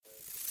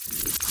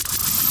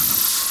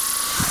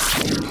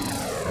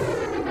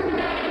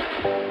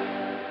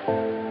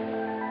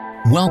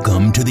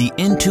Welcome to the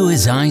Into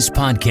His Eyes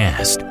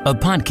podcast, a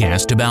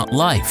podcast about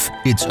life,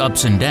 its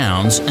ups and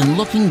downs, and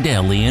looking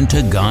daily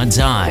into God's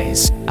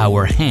eyes,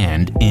 our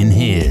hand in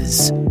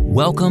His.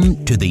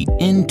 Welcome to the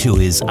Into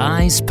His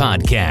Eyes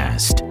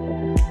podcast.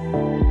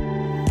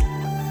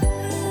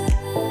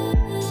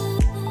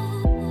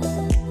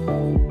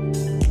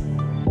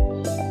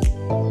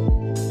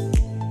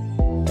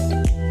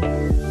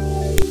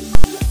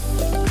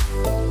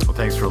 Well,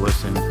 thanks for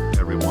listening,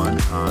 everyone.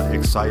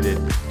 Excited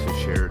to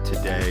share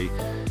today.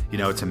 You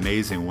know, it's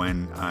amazing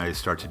when I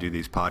start to do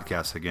these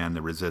podcasts again,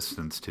 the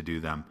resistance to do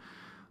them.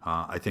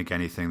 I think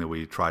anything that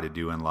we try to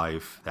do in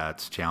life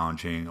that's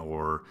challenging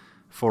or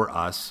for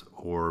us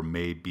or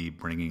may be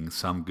bringing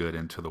some good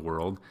into the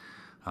world,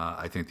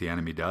 I think the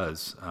enemy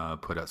does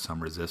put up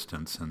some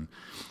resistance. And,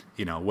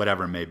 you know,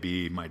 whatever it may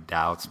be, my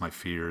doubts, my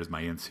fears,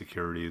 my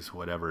insecurities,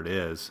 whatever it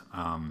is,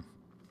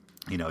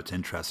 you know, it's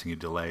interesting. You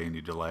delay and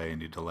you delay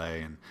and you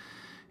delay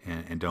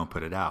and don't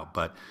put it out.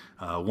 But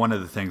one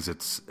of the things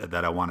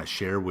that I want to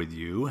share with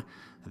you,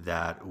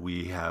 that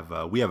we have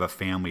a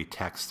family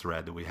text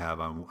thread that we have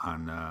on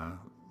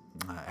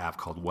an app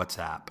called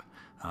WhatsApp.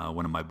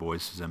 One of my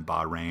boys is in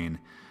Bahrain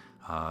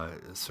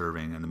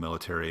serving in the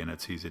military, and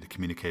it's easy to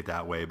communicate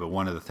that way. But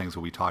one of the things that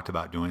we talked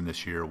about doing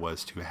this year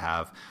was to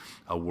have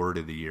a word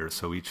of the year.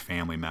 So each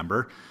family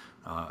member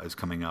is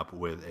coming up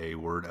with a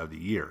word of the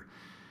year.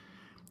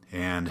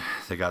 And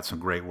they got some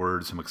great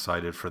words. I'm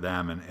excited for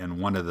them. And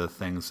one of the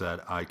things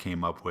that I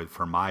came up with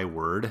for my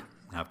word,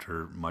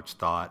 after much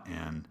thought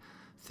and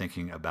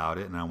thinking about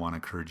it, and I want to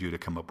encourage you to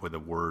come up with a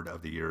word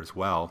of the year as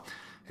well,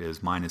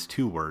 is mine is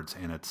two words,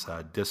 and it's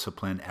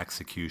discipline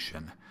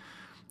execution.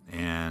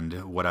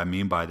 And what I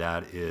mean by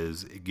that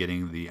is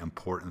getting the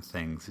important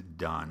things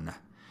done.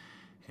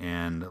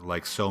 And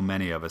like so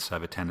many of us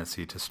have a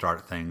tendency to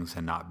start things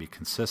and not be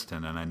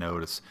consistent. And I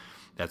notice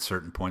at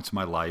certain points in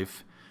my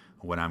life,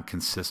 when I'm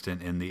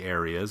consistent in the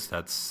areas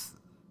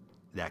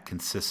that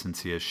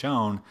consistency is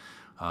shown,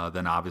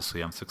 then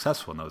obviously I'm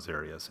successful in those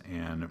areas.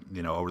 And,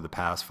 you know, over the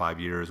past 5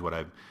 years, what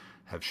I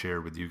have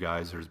shared with you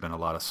guys, there's been a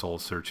lot of soul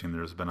searching.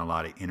 There's been a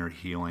lot of inner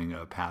healing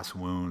of past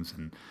wounds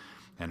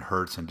and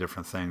hurts and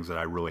different things that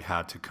I really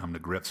had to come to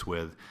grips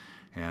with,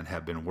 and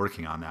have been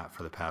working on that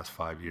for the past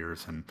 5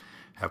 years, and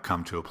have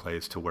come to a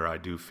place to where I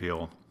do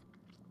feel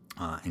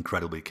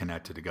incredibly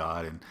connected to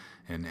God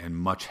and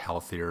much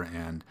healthier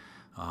and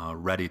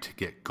ready to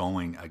get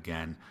going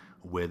again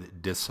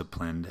with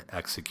disciplined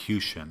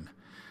execution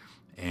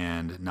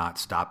and not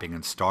stopping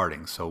and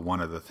starting. So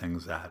one of the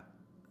things that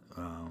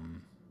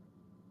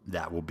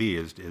that will be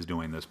is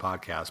doing this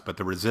podcast, but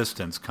the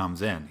resistance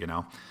comes in, you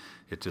know,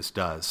 it just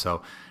does.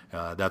 So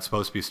that's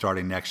supposed to be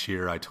starting next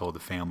year. I told the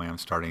family I'm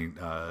starting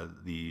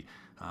the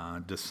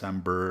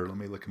December, let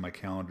me look at my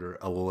calendar,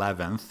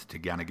 11th to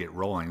kind of get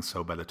rolling.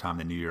 So by the time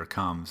the new year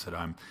comes, that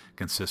I'm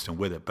consistent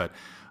with it. But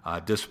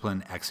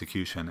discipline,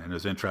 execution. And it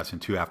was interesting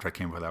too, after I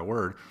came up with that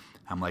word,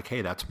 I'm like,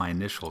 hey, that's my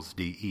initials,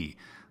 DE.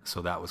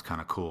 So that was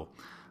kind of cool.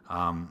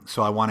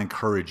 So I want to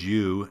encourage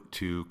you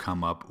to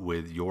come up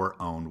with your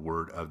own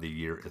word of the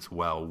year as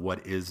well.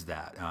 What is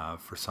that?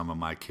 For some of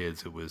my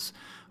kids, it was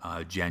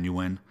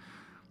genuine,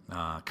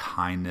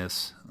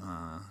 kindness,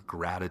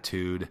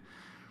 gratitude,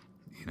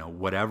 you know,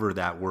 whatever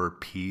that word,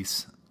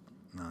 peace,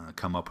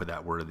 come up with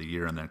that word of the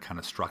year and then kind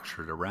of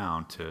structure it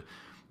around to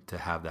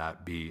have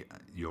that be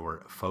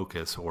your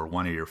focus or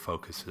one of your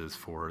focuses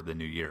for the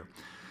new year.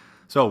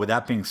 So with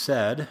that being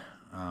said,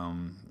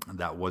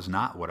 that was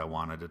not what I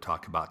wanted to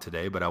talk about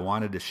today, but I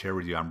wanted to share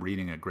with you, I'm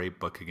reading a great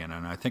book again,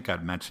 and I think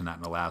I'd mentioned that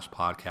in the last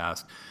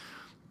podcast,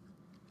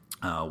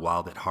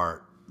 Wild at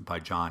Heart by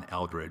John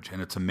Eldredge.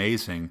 And it's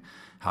amazing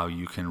how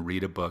you can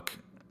read a book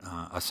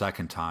a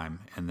second time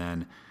and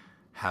then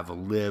have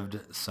lived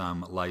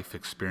some life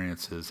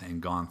experiences and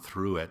gone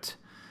through it,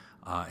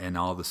 and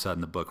all of a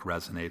sudden the book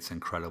resonates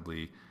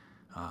incredibly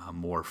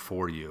more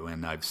for you.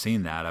 And I've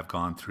seen that. I've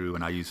gone through,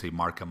 and I usually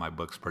market my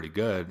books pretty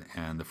good,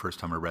 and the first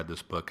time I read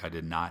this book, I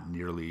did not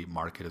nearly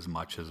market as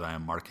much as I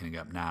am marketing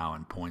up now,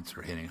 and points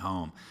are hitting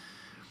home.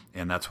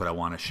 And that's what I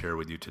want to share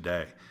with you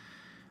today.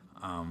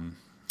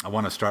 I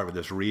want to start with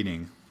this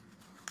reading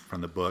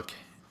from the book.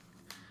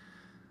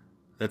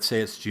 Let's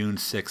say it's June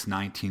 6,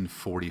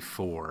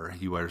 1944.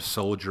 You are a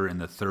soldier in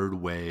the third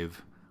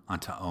wave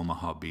onto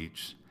Omaha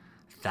Beach.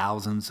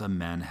 Thousands of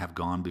men have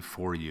gone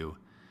before you,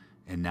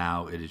 and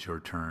now it is your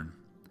turn.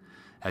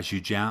 As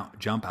you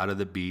jump out of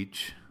the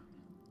beach,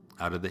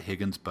 out of the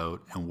Higgins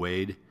boat, and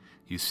wade,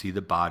 you see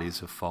the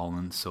bodies of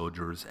fallen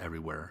soldiers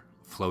everywhere,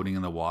 floating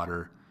in the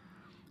water,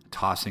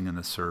 tossing in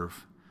the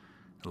surf,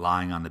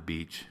 lying on the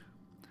beach.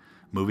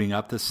 Moving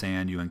up the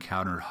sand, you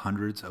encounter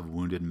hundreds of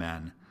wounded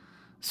men.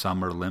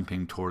 Some are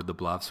limping toward the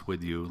bluffs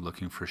with you,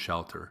 looking for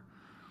shelter.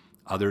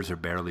 Others are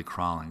barely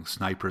crawling.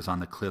 Snipers on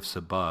the cliffs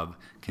above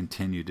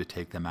continue to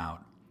take them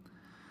out.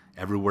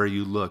 Everywhere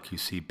you look, you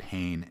see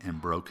pain and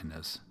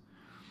brokenness.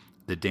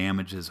 The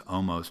damage is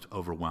almost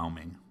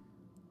overwhelming.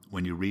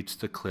 When you reach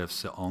the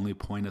cliffs, the only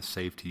point of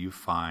safety you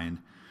find,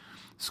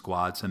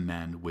 squads of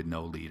men with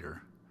no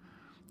leader.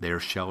 They are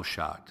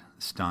shell-shocked,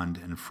 stunned,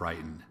 and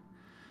frightened.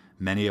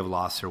 Many have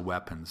lost their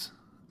weapons.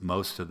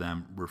 Most of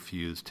them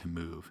refuse to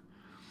move.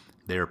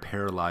 They are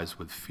paralyzed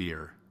with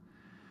fear.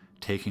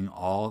 Taking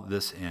all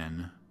this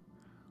in,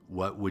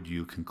 what would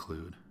you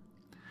conclude?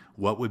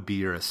 What would be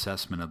your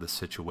assessment of the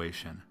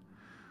situation?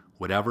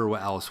 Whatever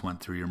else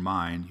went through your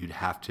mind, you'd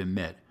have to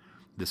admit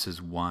this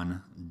is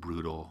one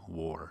brutal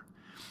war.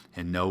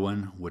 And no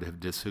one would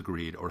have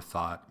disagreed or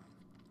thought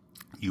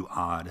you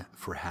odd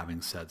for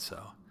having said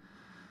so.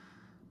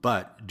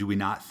 But do we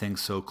not think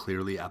so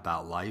clearly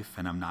about life,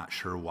 and I'm not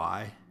sure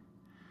why?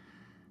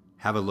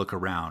 Have a look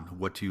around.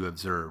 What do you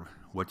observe?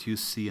 What do you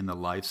see in the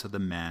lives of the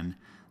men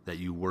that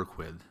you work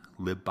with,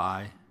 live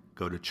by,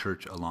 go to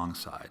church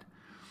alongside?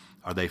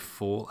 Are they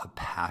full of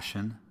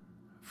passion,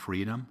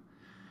 freedom?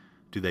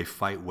 Do they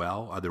fight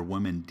well? Are their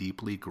women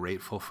deeply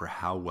grateful for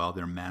how well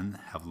their men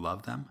have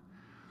loved them?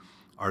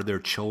 Are their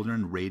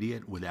children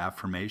radiant with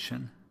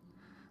affirmation?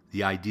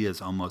 The idea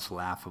is almost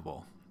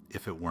laughable,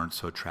 if it weren't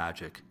so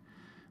tragic.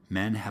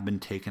 Men have been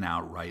taken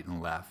out right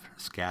and left.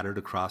 Scattered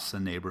across the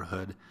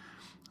neighborhood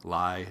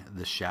lie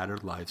the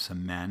shattered lives of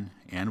men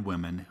and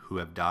women who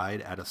have died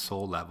at a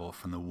soul level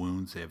from the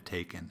wounds they have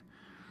taken.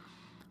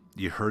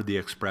 You heard the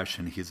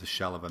expression, he's a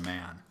shell of a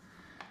man.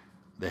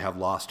 They have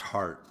lost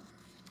heart.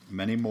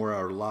 Many more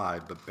are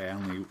alive but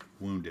badly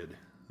wounded.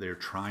 They are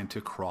trying to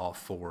crawl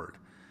forward,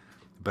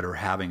 but are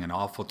having an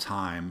awful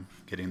time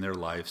getting their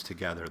lives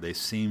together. They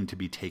seem to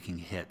be taking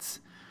hits.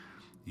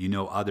 You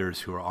know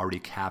others who are already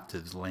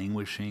captives,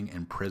 languishing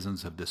in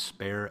prisons of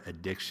despair,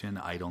 addiction,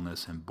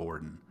 idleness, and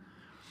boredom.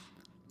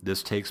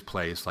 This takes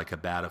place like a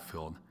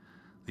battlefield,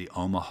 the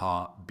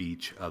Omaha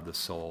beach of the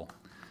soul.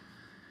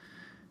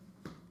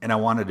 And I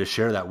wanted to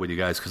share that with you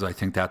guys because I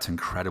think that's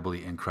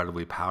incredibly,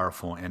 incredibly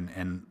powerful.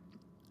 And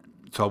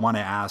so I want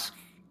to ask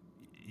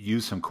you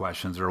some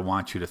questions, or I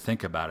want you to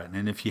think about it.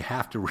 And if you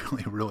have to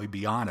really, really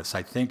be honest,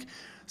 I think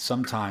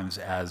sometimes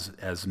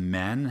as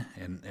men,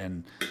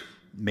 and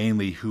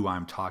mainly who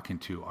I'm talking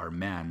to are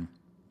men,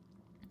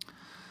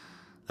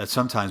 that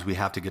sometimes we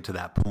have to get to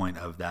that point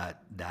of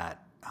that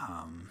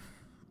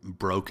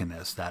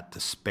brokenness, that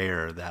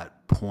despair,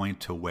 that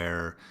point to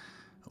where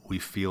we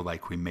feel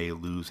like we may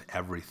lose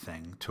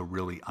everything to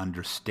really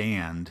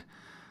understand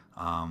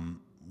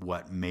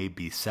what may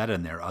be said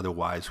in there.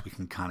 Otherwise, we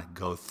can kind of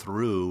go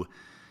through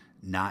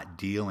not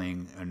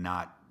dealing and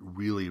not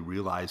really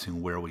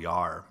realizing where we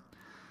are.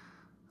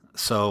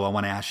 So I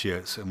want to ask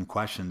you some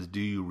questions. Do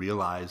you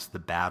realize the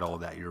battle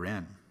that you're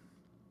in?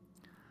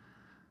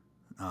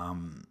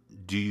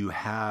 Do you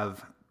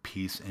have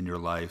peace in your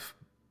life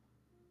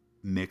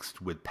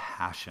mixed with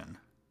passion?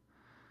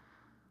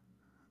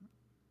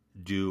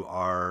 Do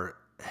our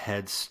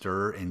heads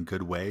stir in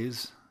good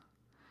ways?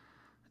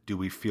 Do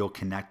we feel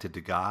connected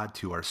to God,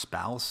 to our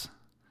spouse?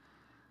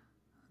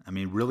 I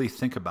mean, really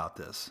think about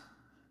this.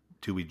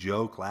 Do we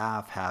joke,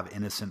 laugh, have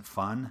innocent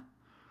fun?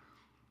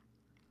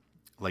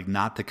 Like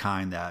not the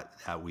kind that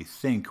we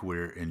think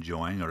we're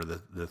enjoying, or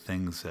the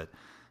things that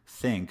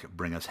think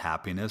bring us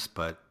happiness,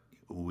 but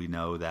we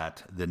know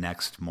that the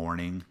next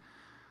morning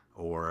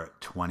or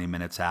 20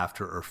 minutes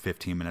after or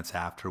 15 minutes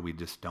after, we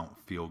just don't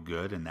feel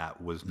good, and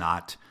that was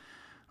not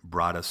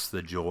brought us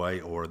the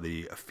joy or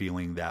the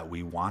feeling that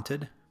we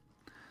wanted.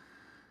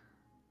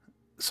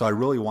 So I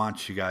really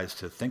want you guys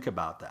to think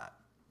about that,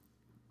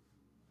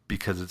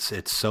 because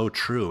it's so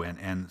true.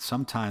 And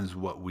sometimes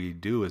what we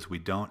do is we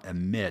don't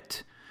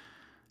admit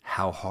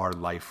how hard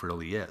life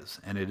really is.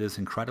 And it is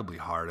incredibly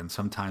hard. And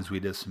sometimes we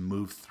just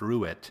move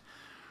through it,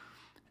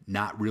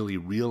 not really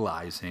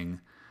realizing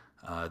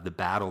the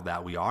battle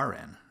that we are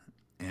in,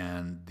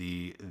 and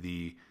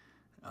the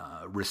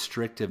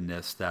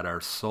restrictiveness that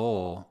our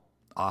soul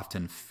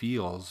often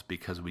feels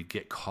because we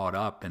get caught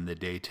up in the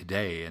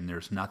day-to-day, and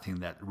there's nothing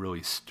that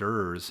really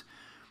stirs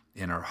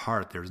in our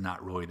heart. There's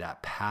not really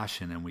that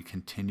passion, and we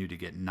continue to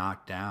get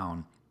knocked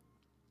down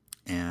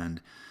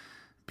and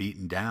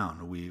beaten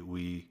down.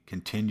 We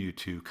continue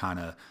to kind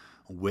of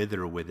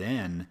wither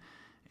within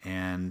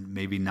and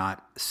maybe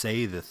not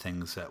say the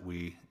things that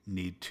we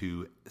need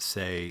to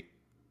say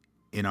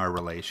in our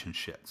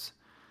relationships.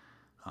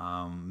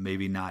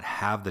 Maybe not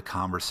have the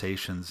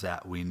conversations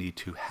that we need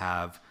to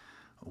have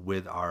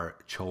with our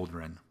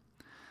children.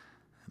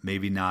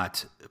 Maybe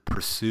not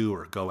pursue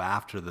or go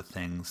after the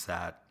things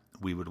that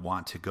we would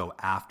want to go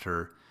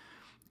after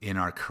in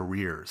our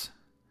careers.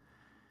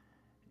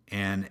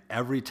 And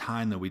every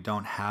time that we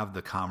don't have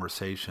the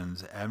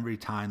conversations, every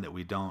time that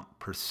we don't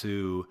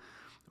pursue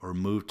or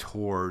move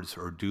towards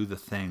or do the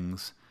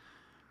things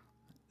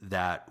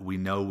that we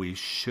know we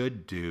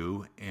should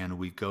do, and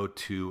we go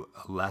to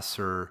a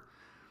lesser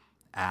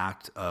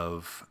act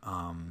of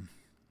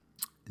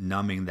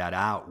numbing that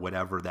out,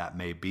 whatever that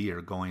may be,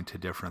 or going to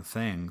different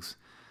things,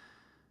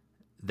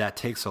 that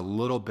takes a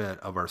little bit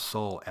of our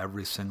soul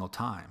every single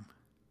time.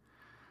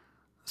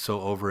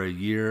 So over a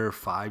year,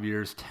 5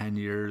 years, 10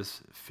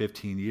 years,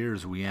 15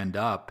 years, we end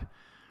up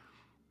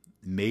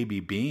maybe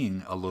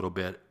being a little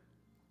bit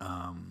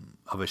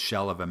of a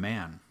shell of a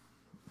man,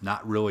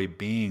 not really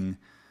being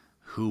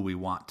who we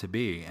want to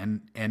be.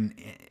 And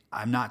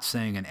I'm not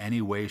saying in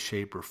any way,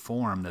 shape, or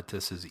form that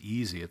this is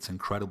easy. It's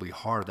incredibly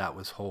hard. That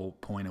was the whole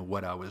point of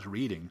what I was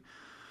reading.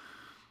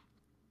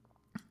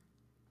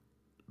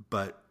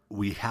 But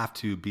we have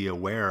to be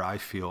aware, I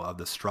feel, of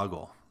the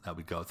struggle that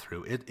we go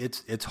through.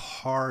 It's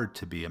hard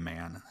to be a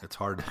man. It's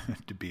hard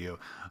to be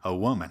a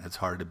woman. It's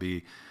hard to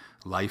be,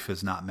 life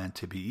is not meant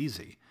to be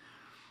easy.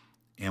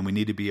 And we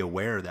need to be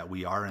aware that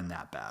we are in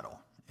that battle.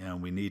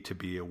 And we need to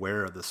be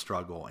aware of the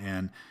struggle.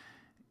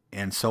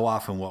 And so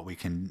often what we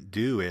can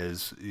do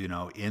is,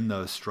 in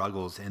those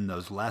struggles, in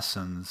those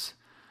lessons,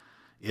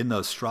 in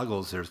those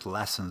struggles, there's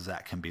lessons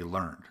that can be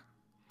learned,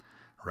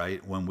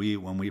 right? When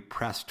we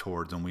press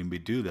towards and when we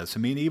do this, I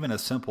mean, even a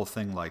simple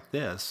thing like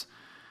this,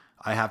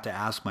 I have to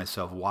ask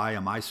myself, why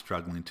am I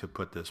struggling to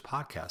put this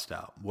podcast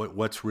out?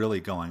 What's really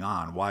going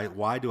on?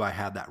 Why do I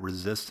have that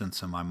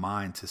resistance in my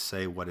mind to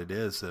say what it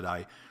is that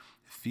I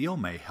feel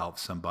may help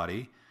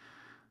somebody?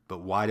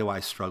 But why do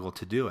I struggle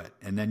to do it?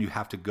 And then you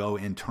have to go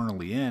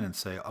internally in and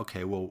say,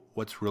 okay, well,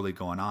 what's really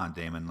going on,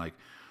 Damon? Like,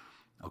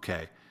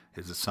 okay,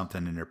 is it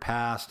something in your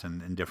past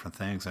and different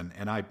things?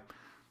 And I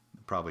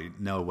probably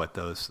know what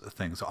those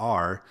things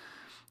are,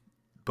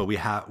 but we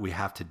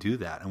have to do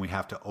that, and we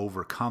have to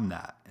overcome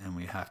that, and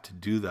we have to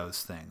do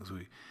those things.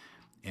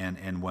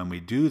 And when we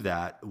do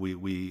that,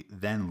 we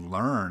then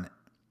learn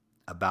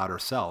about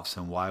ourselves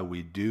and why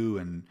we do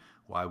and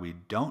why we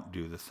don't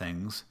do the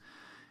things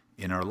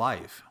in our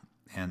life.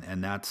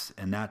 And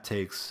that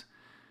takes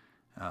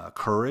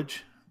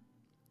courage,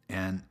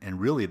 and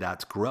really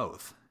that's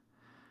growth.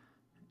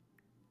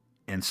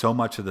 And so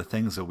much of the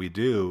things that we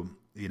do,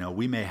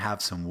 we may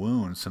have some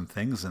wounds, some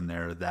things in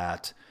there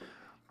that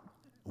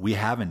we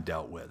haven't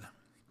dealt with,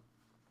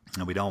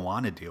 and we don't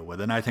want to deal with.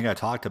 And I think I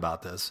talked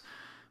about this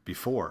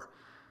before,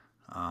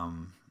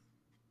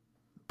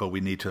 but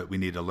we need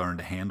to learn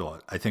to handle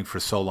it. I think for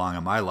so long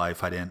in my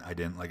life, I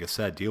didn't, like I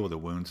said, deal with the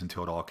wounds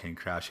until it all came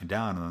crashing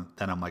down. And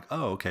then I'm like,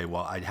 oh, okay,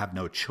 well, I have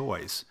no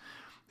choice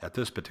at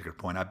this particular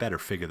point. I better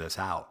figure this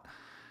out.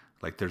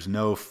 Like, there's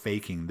no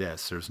faking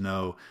this. There's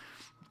no,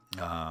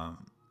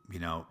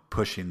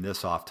 pushing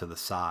this off to the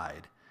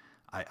side.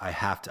 I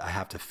have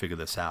to figure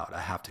this out.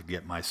 I have to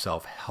get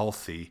myself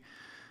healthy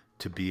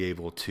to be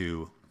able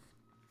to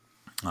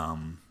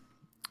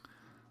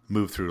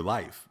move through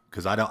life.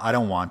 Because I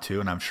don't want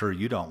to, and I'm sure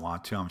you don't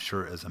want to. I'm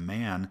sure as a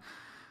man,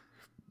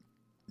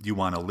 you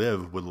want to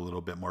live with a little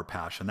bit more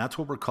passion. That's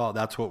what we're called.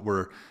 That's what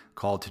we're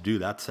called to do.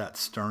 That's that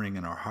stirring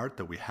in our heart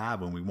that we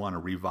have, and we want to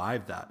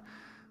revive that.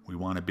 We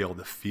want to be able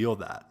to feel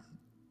that,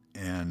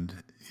 and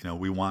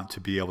we want to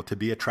be able to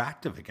be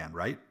attractive again,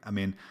 right? I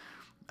mean,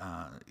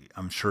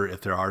 I'm sure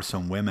if there are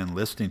some women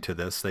listening to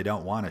this, they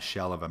don't want a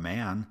shell of a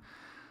man.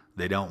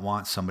 They don't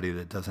want somebody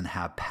that doesn't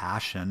have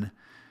passion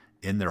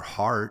in their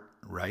heart,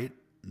 right?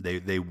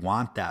 They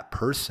want that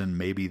person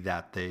maybe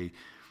that they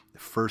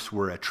first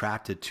were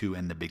attracted to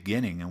in the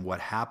beginning. And what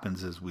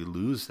happens is we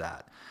lose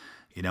that.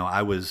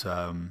 I was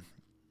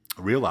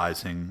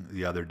realizing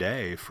the other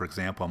day, for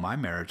example, in my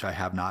marriage, I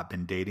have not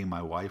been dating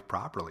my wife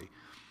properly.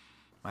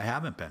 I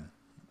haven't been.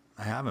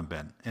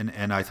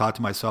 And I thought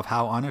to myself,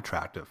 how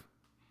unattractive,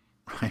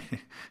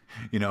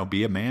 right?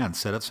 Be a man,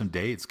 set up some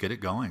dates, get it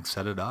going,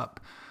 set it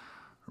up,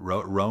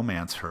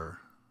 romance her,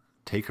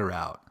 take her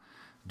out,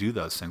 do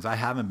those things. I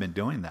haven't been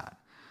doing that.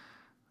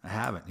 I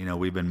haven't.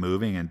 We've been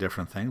moving and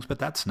different things, but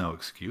that's no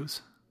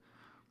excuse.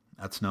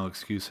 That's no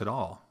excuse at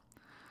all.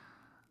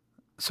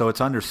 So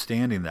it's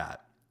understanding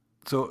that.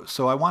 So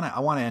I want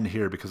to end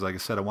here because, like I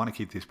said, I want to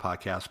keep these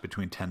podcasts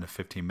between 10 to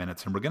 15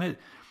 minutes, and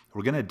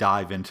we're gonna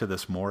dive into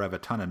this more. I have a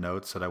ton of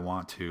notes that I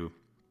want to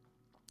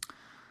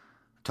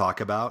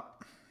talk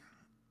about.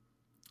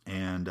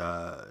 And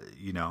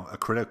a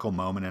critical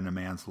moment in a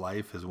man's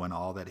life is when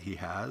all that he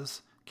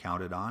has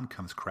counted on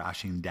comes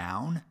crashing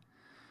down.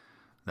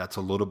 That's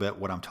a little bit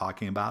what I'm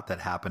talking about that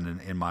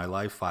happened in my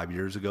life 5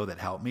 years ago that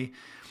helped me.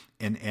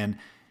 And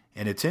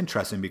it's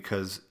interesting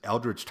because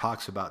Eldridge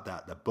talks about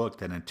that, the book,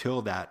 that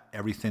until that,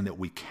 everything that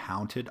we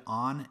counted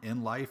on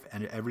in life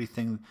and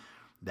everything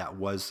that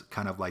was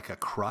kind of like a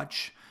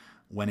crutch,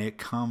 when it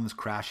comes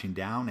crashing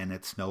down and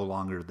it's no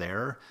longer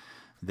there,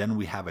 then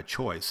we have a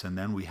choice, and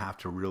then we have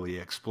to really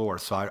explore.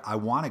 So I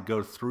want to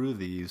go through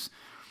these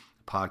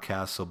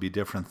podcasts. There'll be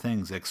different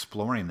things,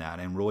 exploring that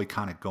and really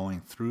kind of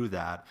going through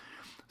that,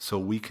 so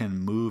we can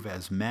move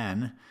as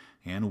men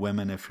and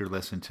women, if you're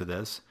listening to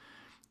this,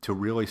 to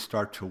really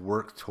start to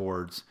work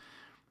towards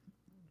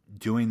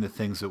doing the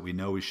things that we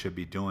know we should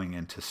be doing,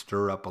 and to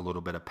stir up a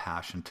little bit of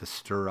passion, to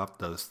stir up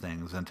those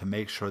things, and to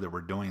make sure that we're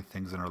doing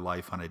things in our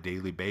life on a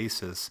daily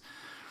basis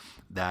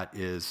that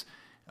is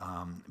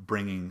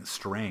bringing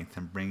strength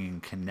and bringing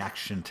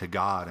connection to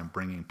God and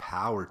bringing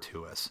power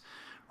to us,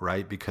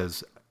 right?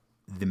 Because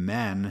the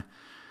men,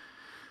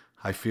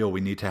 I feel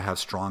we need to have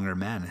stronger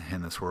men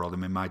in this world. I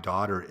mean, my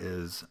daughter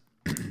is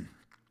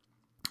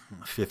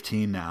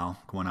 15 now,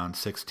 going on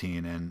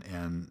 16,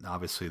 and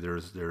obviously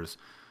there's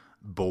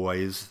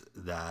boys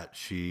that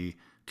she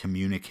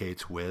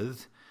communicates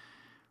with,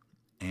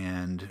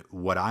 And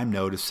what I'm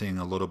noticing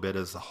a little bit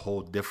is a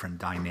whole different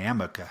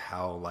dynamic of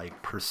how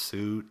like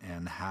pursuit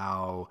and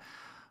how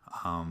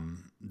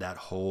that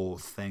whole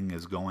thing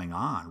is going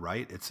on,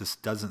 right? It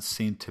just doesn't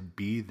seem to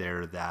be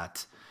there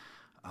that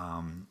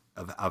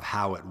of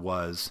how it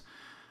was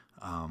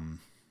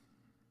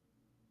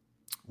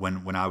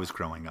when I was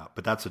growing up.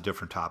 But that's a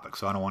different topic,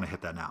 so I don't want to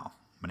hit that now.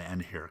 I'm going to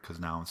end here because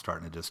now I'm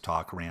starting to just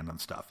talk random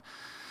stuff.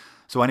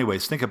 So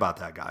anyways, think about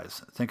that,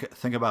 guys.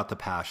 Think about the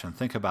passion.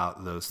 Think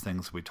about those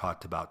things we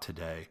talked about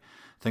today.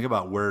 Think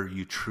about where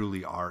you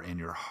truly are in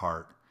your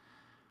heart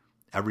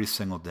every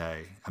single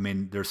day. I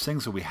mean, there's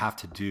things that we have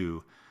to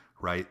do,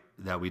 right,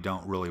 that we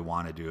don't really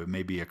want to do. It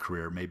may be a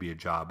career, it may be a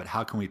job, but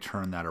how can we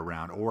turn that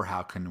around? Or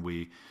how can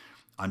we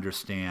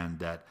understand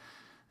that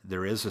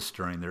there is a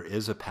stirring, there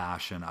is a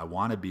passion. I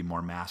want to be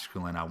more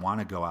masculine. I want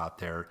to go out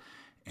there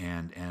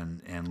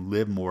and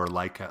live more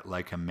like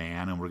a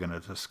man, and we're going to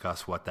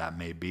discuss what that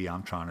may be.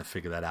 I'm trying to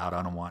figure that out.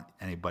 I don't want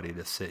anybody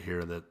to sit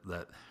here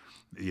that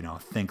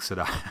thinks that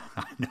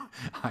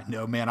I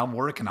know, man, I'm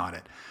working on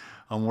it.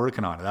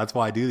 That's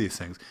why I do these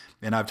things.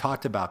 And I've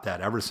talked about that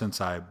ever since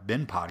I've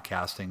been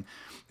podcasting.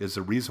 Is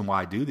the reason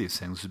why I do these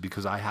things is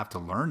because I have to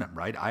learn them,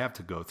 right? I have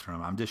to go through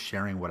them. I'm just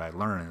sharing what I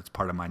learn. It's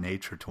part of my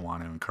nature to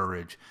want to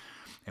encourage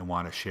and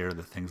want to share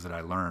the things that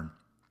I learn.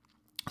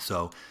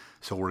 So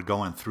we're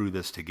going through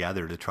this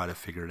together to try to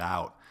figure it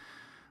out,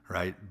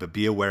 right? But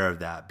be aware of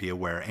that. Be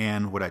aware.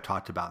 And what I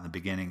talked about in the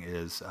beginning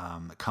is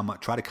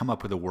try to come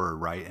up with a word,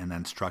 right? And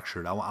then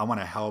structure it. I want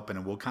to help,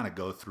 and we'll kind of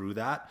go through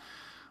that.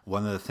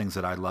 One of the things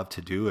that I love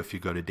to do, if you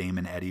go to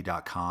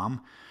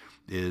damoneddy.com,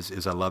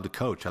 is I love to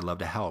coach. I love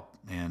to help.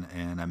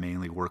 And I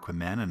mainly work with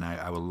men, and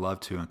I would love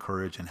to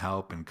encourage and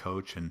help and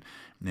coach and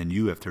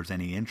you if there's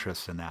any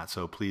interest in that.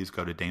 So please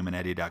go to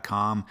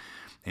damoneddy.com,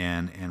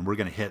 and we're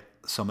going to hit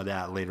some of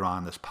that later on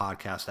in this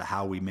podcast of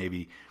how we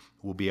maybe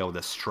will be able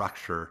to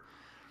structure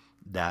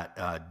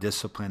that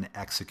discipline,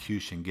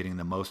 execution, getting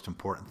the most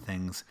important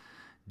things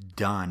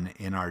done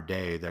in our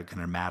day that are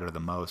going to matter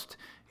the most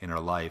in our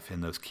life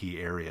in those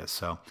key areas.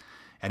 So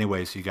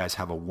anyways, you guys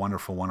have a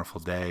wonderful, wonderful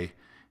day,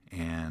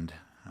 and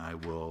I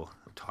will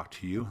talk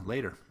to you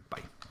later.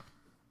 Bye.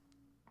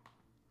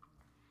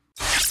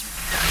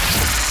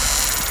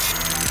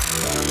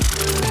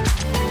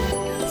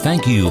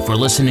 Thank you for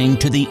listening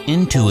to the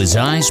Into His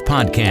Eyes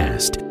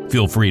podcast.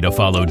 Feel free to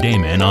follow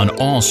Damon on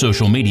all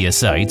social media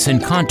sites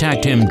and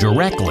contact him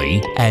directly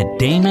at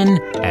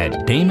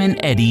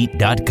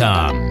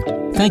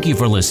damon@damoneddy.com. Thank you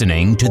for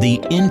listening to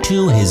the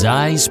Into His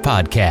Eyes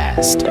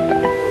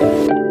podcast.